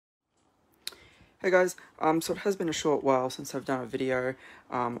Hey guys, so it has been a short while since I've done a video.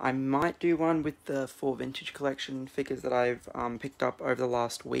 I might do one with the 4 vintage collection figures that I've picked up over the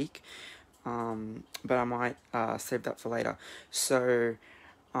last week, but I might save that for later. So,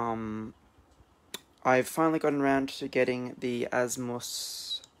 I've finally gotten around to getting the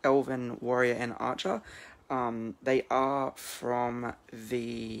Asmus Elven Warrior and Archer. They are from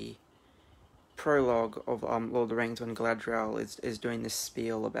the prologue of Lord of the Rings when Galadriel is doing this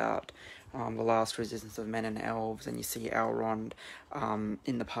spiel about the last resistance of men and elves, and you see Elrond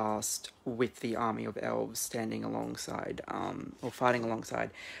in the past with the army of elves standing alongside, or fighting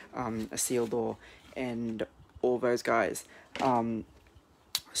alongside Isildur and all those guys.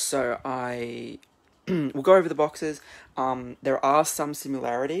 So I we'll go over the boxes. There are some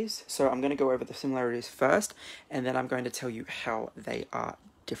similarities, so I'm going to go over the similarities first, and then I'm going to tell you how they are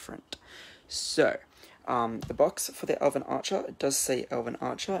different. So, the box for the Elven Archer, it does say Elven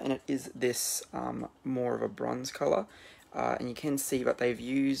Archer, and it is this more of a bronze colour. And you can see that they've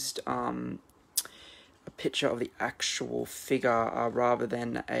used a picture of the actual figure rather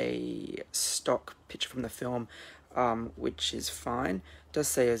than a stock picture from the film, which is fine. It does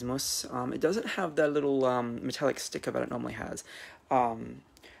say Asmus. It doesn't have that little metallic sticker that it normally has,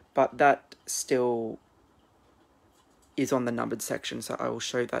 but that still is on the numbered section, so I will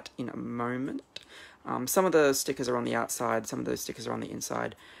show that in a moment. Some of the stickers are on the outside, some of those stickers are on the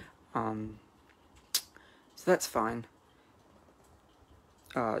inside, so that's fine.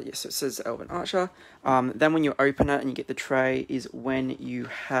 Yes, so it says Elven Archer. Then when you open it and you get the tray is when you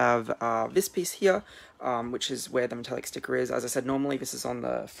have this piece here, which is where the metallic sticker is. As I said, normally this is on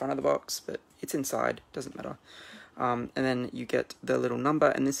the front of the box, but it's inside, doesn't matter. And then you get the little number,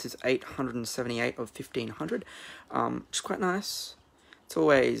 and this is 878 of 1500, which is quite nice. It's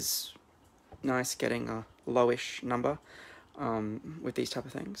always nice getting a lowish number with these type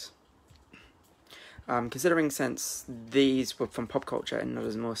of things. Considering since these were from pop culture and not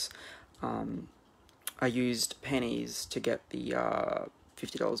Asmus, I used pennies to get the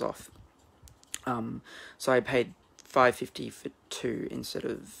 $50 off. So I paid $5.50 for 2 instead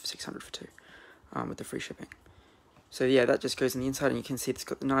of $600 for 2 with the free shipping. So yeah, that just goes on the inside, and you can see it's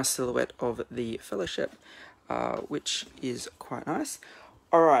got the nice silhouette of the Fellowship, which is quite nice.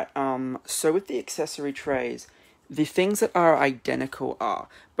 Alright, so with the accessory trays, the things that are identical are,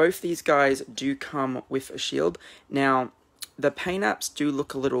 both these guys do come with a shield. Now, the paint apps do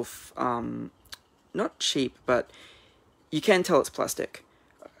look a little, not cheap, but you can tell it's plastic,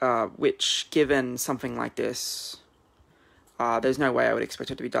 which, given something like this, there's no way I would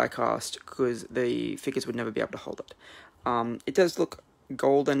expect it to be die-cast, because the figures would never be able to hold it. It does look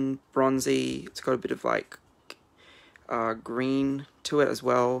golden, bronzy. It's got a bit of, like, green to it as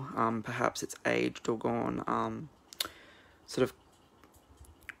well. Perhaps it's aged or gone, sort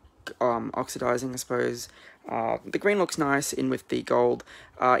of oxidizing, I suppose. The green looks nice in with the gold.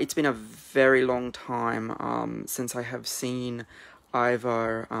 It's been a very long time since I have seen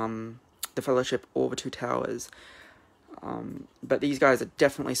either the Fellowship or the Two Towers. But these guys are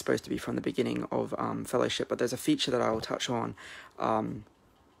definitely supposed to be from the beginning of Fellowship, but there's a feature that I will touch on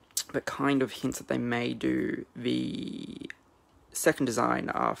that kind of hints that they may do the second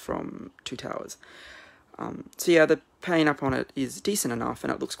design from Two Towers. So yeah, the paint up on it is decent enough,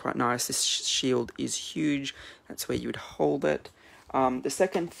 and it looks quite nice. This shield is huge. That's where you would hold it. The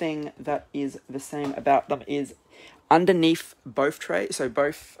second thing that is the same about them is underneath both trays, so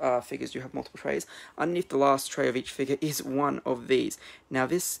both figures do have multiple trays. Underneath the last tray of each figure is one of these. Now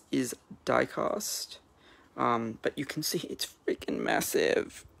this is die-cast, but you can see it's freaking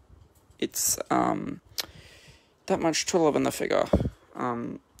massive. It's that much taller than the figure.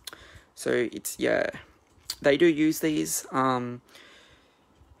 So it's, yeah, they do use these. So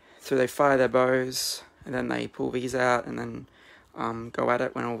they fire their bows, and then they pull these out, and then go at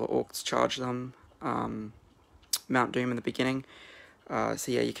it when all the orcs charge them. Mount Doom in the beginning.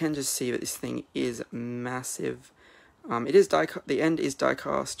 So yeah, you can just see that this thing is massive. It is the end is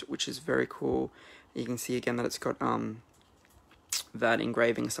die-cast, which is very cool. You can see again that it's got that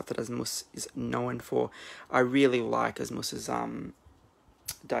engraving stuff that Asmus is known for. I really like Asmus's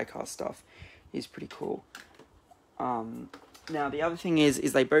die-cast stuff. It's pretty cool. Now the other thing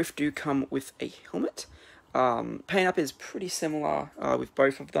is they both do come with a helmet. Paint up is pretty similar with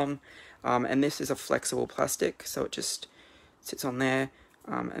both of them. And this is a flexible plastic, so it just sits on there,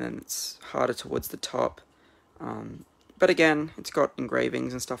 and then it's harder towards the top. But again, it's got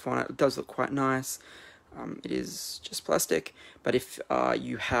engravings and stuff on it. It does look quite nice. It is just plastic, but if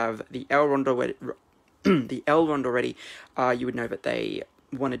you have the Elrond already, you would know that they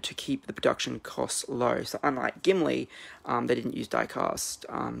wanted to keep the production costs low. So unlike Gimli, they didn't use die-cast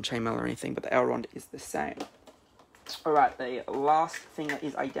chainmail or anything, but the Elrond is the same. Alright, the last thing that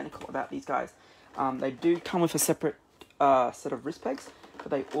is identical about these guys, they do come with a separate set of wrist pegs, but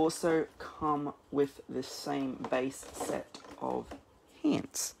they also come with the same base set of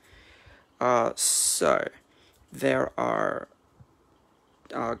hands. So there are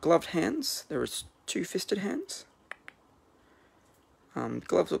gloved hands, there is two-fisted hands.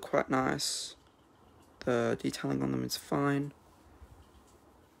 Gloves look quite nice, the detailing on them is fine.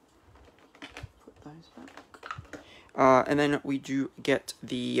 Put those back. And then we do get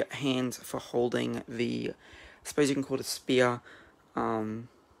the hands for holding the, I suppose you can call it a spear,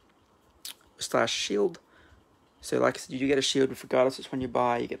 slash shield. So like I said, you do get a shield with regardless which one you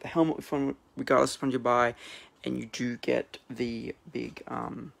buy, you get the helmet with one regardless which one you buy, and you do get the big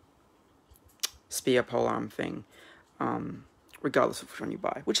spear polearm thing, regardless of which one you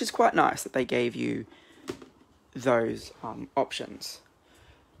buy, which is quite nice that they gave you those options.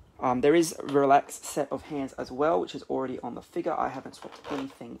 There is a relaxed set of hands as well, which is already on the figure. I haven't swapped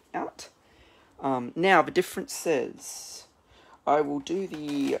anything out. Now, the differences. I will do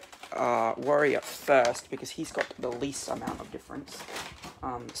the warrior first, because he's got the least amount of difference.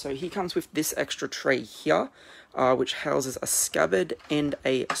 So he comes with this extra tray here, which houses a scabbard and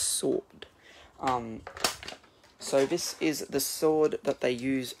a sword. So this is the sword that they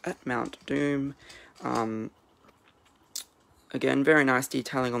use at Mount Doom. Again, very nice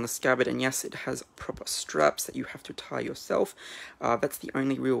detailing on the scabbard, and yes, it has proper straps that you have to tie yourself. That's the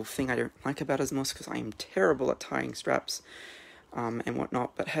only real thing I don't like about Asmus, because I am terrible at tying straps and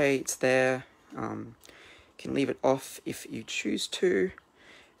whatnot, but hey, it's there. You can leave it off if you choose to.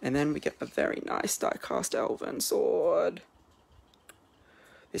 And then we get a very nice die-cast elven sword.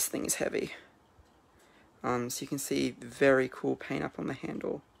 This thing is heavy. So you can see very cool paint up on the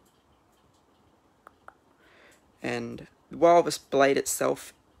handle. And while this blade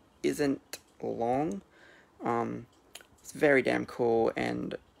itself isn't long, it's very damn cool,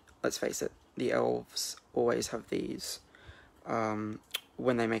 and let's face it, the elves always have these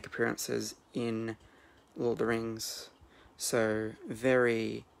when they make appearances in Lord of the Rings. So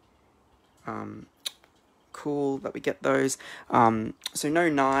very cool that we get those. So no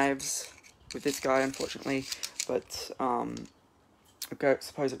knives with this guy, unfortunately, but I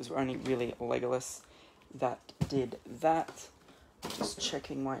suppose it was only really Legolas that did that. Just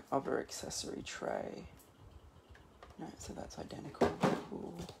checking my other accessory tray. No, so that's identical.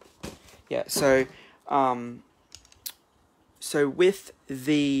 Cool. Yeah, so so with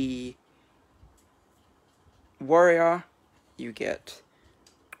the warrior, you get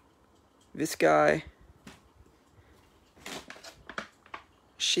this guy,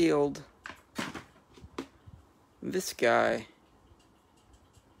 shield, this guy,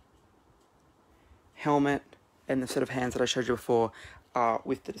 helmet, and the set of hands that I showed you before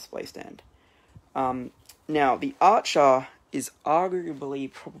with the display stand. Now, the archer is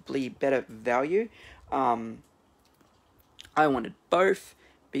arguably probably better value. I wanted both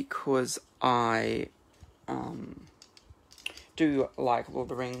because I do like Lord of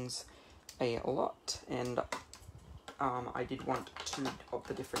the Rings a lot, and I did want two of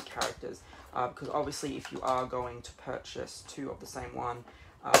the different characters, because obviously if you are going to purchase two of the same one,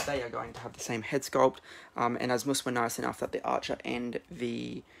 they are going to have the same head sculpt, and Asmus were nice enough that the archer and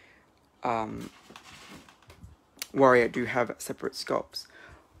the warrior do have separate sculpts.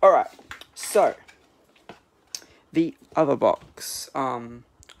 Alright, so the other box.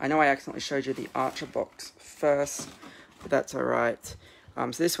 I know I accidentally showed you the archer box first, but that's alright.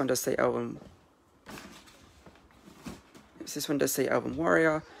 So this one does say Elven. This one does say Elven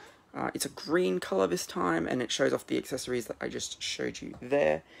Warrior. It's a green color this time, and it shows off the accessories that I just showed you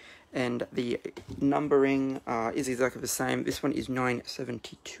there. And the numbering is exactly the same. This one is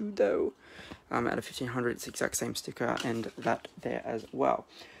 972 though. Out of 1500, it's the exact same sticker and that there as well.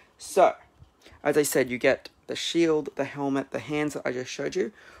 So, as I said, you get the shield, the helmet, the hands that I just showed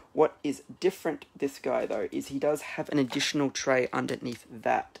you. What is different this guy though is he does have an additional tray underneath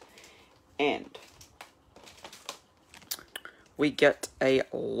that. And we get a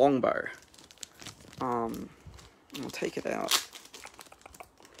longbow. I'll take it out.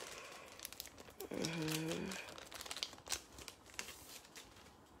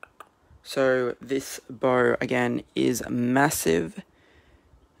 So this bow again is massive.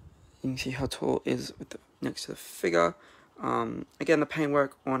 You can see how tall it is with next to the figure. Again, the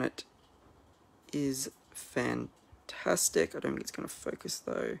paintwork on it is fantastic. I don't think it's going to focus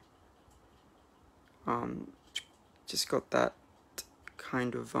though. Just got that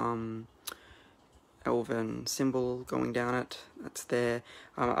kind of elven symbol going down it. That's there.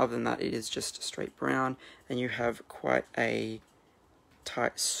 Other than that, it is just straight brown, and you have quite a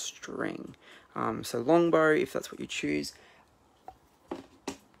tight string. So longbow, if that's what you choose.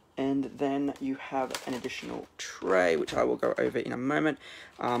 And then you have an additional tray, which I will go over in a moment.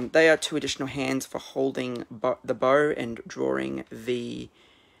 They are 2 additional hands for holding the bow and drawing the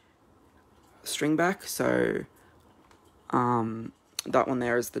string back. So that one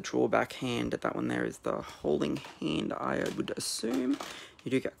there is the drawback hand, that one there is the holding hand, I would assume.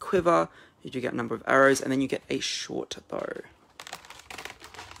 You do get a quiver, you do get a number of arrows, and then you get a short bow.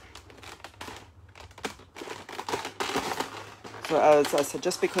 So as I said,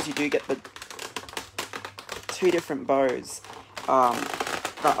 just because you do get the 2 different bows, the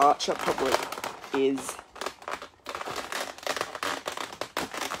archer probably is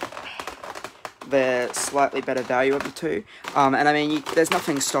the slightly better value of the 2. And I mean, there's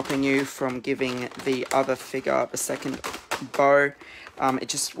nothing stopping you from giving the other figure a second bow. It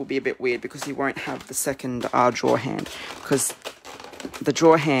just will be a bit weird because he won't have the second draw hand, because the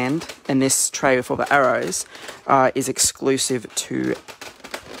draw hand in this tray with all the arrows is exclusive to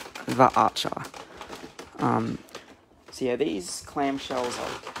the archer. So yeah, these clamshells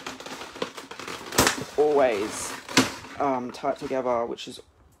are always tight together, which is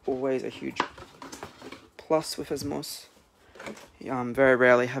always a huge plus with Asmus. Very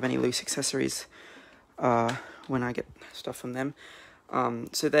rarely have any loose accessories when I get stuff from them.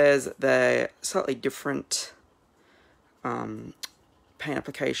 So there's the slightly different paint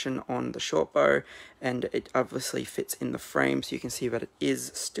application on the short bow, and it obviously fits in the frame, so you can see that it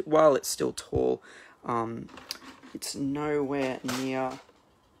is while it's still tall, it's nowhere near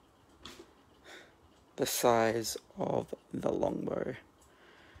the size of the longbow.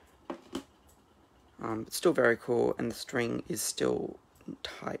 It's still very cool, and the string is still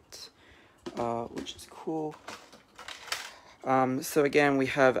tight, which is cool. So again, we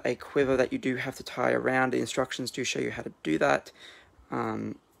have a quiver that you do have to tie around. The instructions do show you how to do that.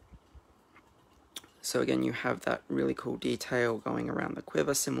 So again, you have that really cool detail going around the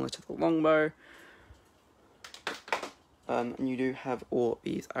quiver, similar to the longbow. And you do have all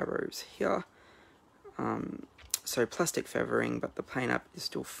these arrows here. So plastic feathering, but the paint up is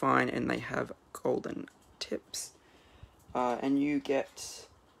still fine, and they have golden tips. And you get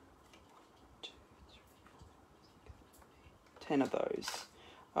 10 of those,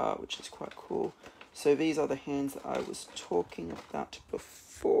 which is quite cool. So these are the hands that I was talking about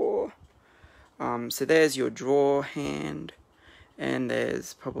before. So there's your draw hand, and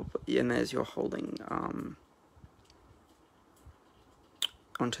there's your holding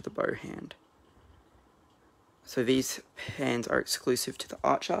onto the bow hand. So these hands are exclusive to the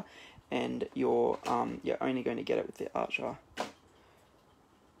archer, and you're only going to get it with the archer.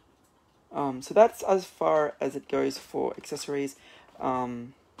 So that's as far as it goes for accessories.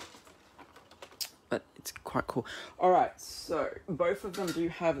 But it's quite cool. Alright, so both of them do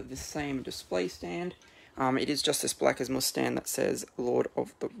have the same display stand. It is just this black Asmus stand that says Lord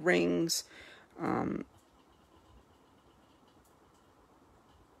of the Rings. And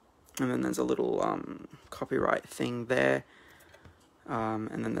then there's a little copyright thing there.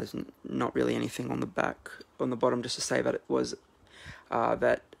 And then there's not really anything on the back, on the bottom, just to say that it was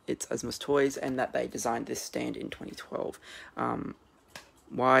that it's Asmus Toys and that they designed this stand in 2012.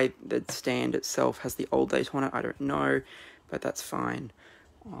 Why the stand itself has the old date on it, I don't know, but that's fine.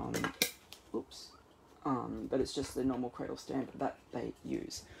 Oops. But it's just the normal cradle stand that they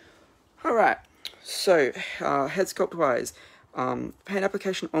use. Alright, so head sculpt wise, paint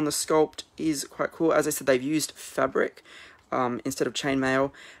application on the sculpt is quite cool. As I said, they've used fabric instead of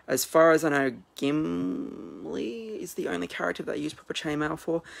chainmail. As far as I know, Gimli is the only character that they use proper chainmail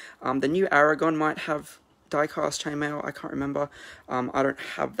for. The new Aragon might have die-cast chainmail, I can't remember. I don't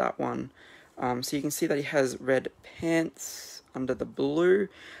have that one. So you can see that he has red pants under the blue.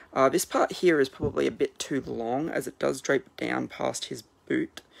 This part here is probably a bit too long, as it does drape down past his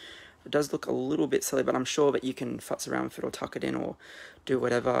boot. It does look a little bit silly, but I'm sure that you can futz around with it or tuck it in or do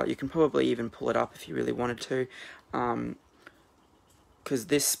whatever. You can probably even pull it up if you really wanted to. Because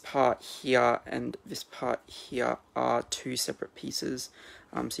this part here and this part here are 2 separate pieces.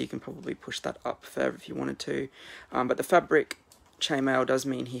 So you can probably push that up further if you wanted to. But the fabric chainmail does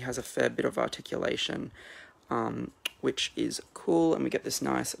mean he has a fair bit of articulation, which is cool. And we get this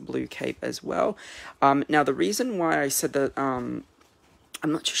nice blue cape as well. Now, the reason why I said that...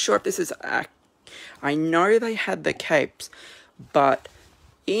 I'm not too sure if this is... I know they had the capes, but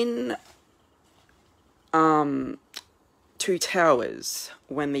in Two Towers,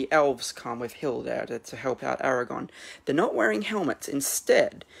 when the elves come with Hilda to help out Aragon, they're not wearing helmets.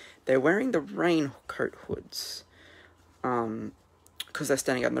 Instead, they're wearing the raincoat hoods, because they're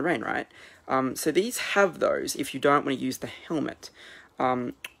standing out in the rain, right? So these have those if you don't want to use the helmet,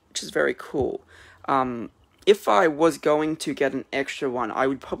 which is very cool. If I was going to get an extra one, I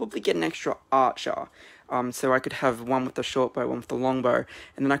would probably get an extra archer. So I could have one with the short bow, one with the long bow,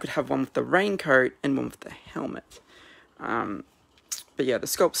 and then I could have one with the raincoat and one with the helmet. But yeah, the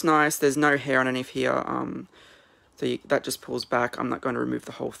sculpt's nice. There's no hair underneath here. So that just pulls back. I'm not going to remove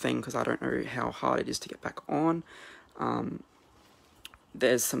the whole thing because I don't know how hard it is to get back on.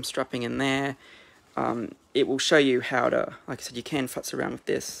 There's some strapping in there. It will show you how to, like I said, you can futz around with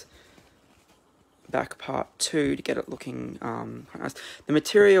this back part too to get it looking quite nice. The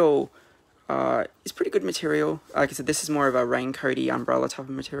material is pretty good material. Like I said, this is more of a raincoaty umbrella type of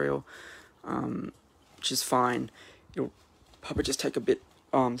material, which is fine. It'll probably just take a bit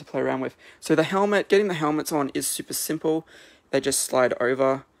to play around with. So the helmet, getting the helmets on is super simple. They just slide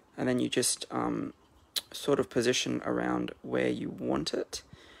over and then you just sort of position around where you want it.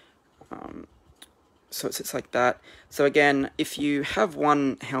 So it sits like that. So again, if you have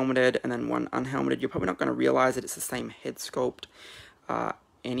one helmeted and then one unhelmeted, you're probably not going to realize that it's the same head sculpt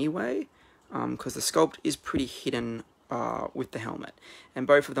anyway, because the sculpt is pretty hidden with the helmet. And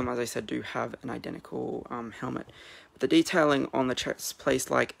both of them, as I said, do have an identical helmet. But the detailing on the chest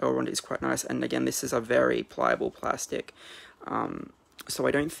plate like Elrond is quite nice. And again, this is a very pliable plastic. So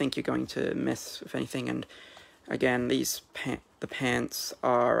I don't think you're going to mess with anything. And again, these the pants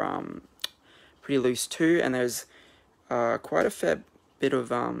are pretty loose too, and there's quite a fair bit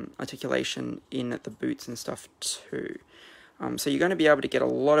of articulation in the boots and stuff too. So you're going to be able to get a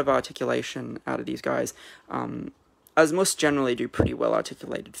lot of articulation out of these guys. Asmus generally do pretty well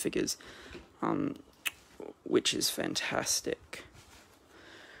articulated figures, which is fantastic.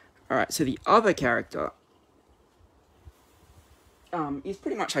 Alright, so the other character is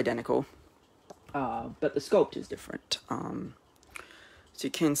pretty much identical, but the sculpt is different. So you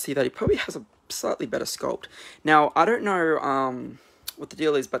can see that he probably has a slightly better sculpt. Now, I don't know what the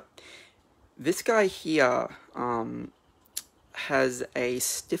deal is, but this guy here has a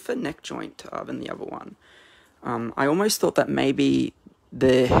stiffer neck joint than the other one. I almost thought that maybe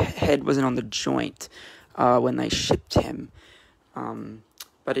the head wasn't on the joint when they shipped him,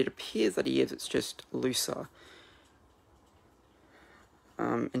 but it appears that he is. It's just looser.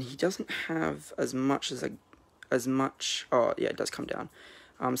 And he doesn't have as much. Oh yeah, it does come down.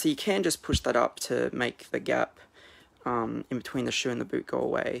 So you can just push that up to make the gap in between the shoe and the boot go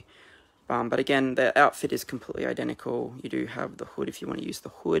away. But again, the outfit is completely identical. You do have the hood if you want to use the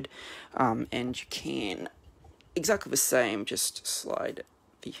hood, and you can exactly the same. Just slide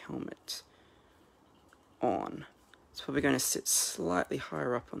the helmet on. It's probably going to sit slightly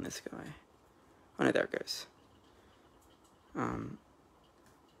higher up on this guy. Oh no, there it goes.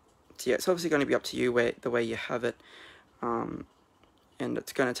 So yeah, it's obviously going to be up to you the way you have it, and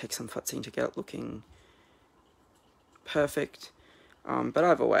it's going to take some futzing to get it looking perfect, but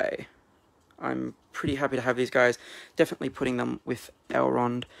either way, I'm pretty happy to have these guys. Definitely putting them with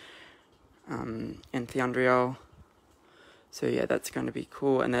Elrond and Theandriel. So yeah, that's going to be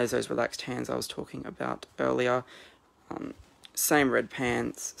cool. And there's those relaxed hands I was talking about earlier. Same red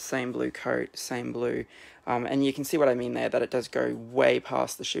pants, same blue coat, same blue. And you can see what I mean there, that it does go way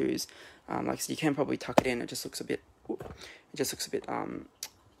past the shoes. Like I said, you can probably tuck it in. It just looks a bit,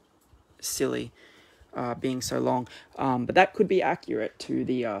 silly, being so long. But that could be accurate to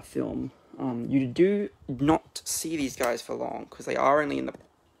the film. You do not see these guys for long because they are only in the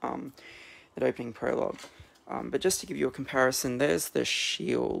opening prologue. But just to give you a comparison, there's the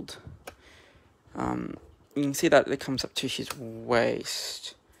shield. You can see that it comes up to his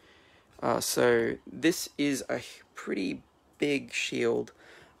waist. So this is a pretty big shield,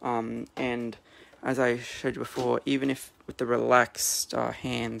 and as I showed you before, even if with the relaxed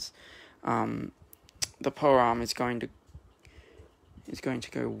hands, the polearm is going to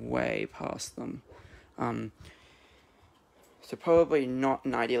go way past them. So probably not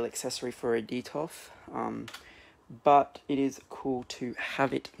an ideal accessory for a Detolf, but it is cool to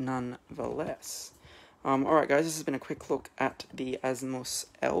have it nonetheless. Alright guys, this has been a quick look at the Asmus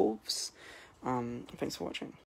elves. Thanks for watching.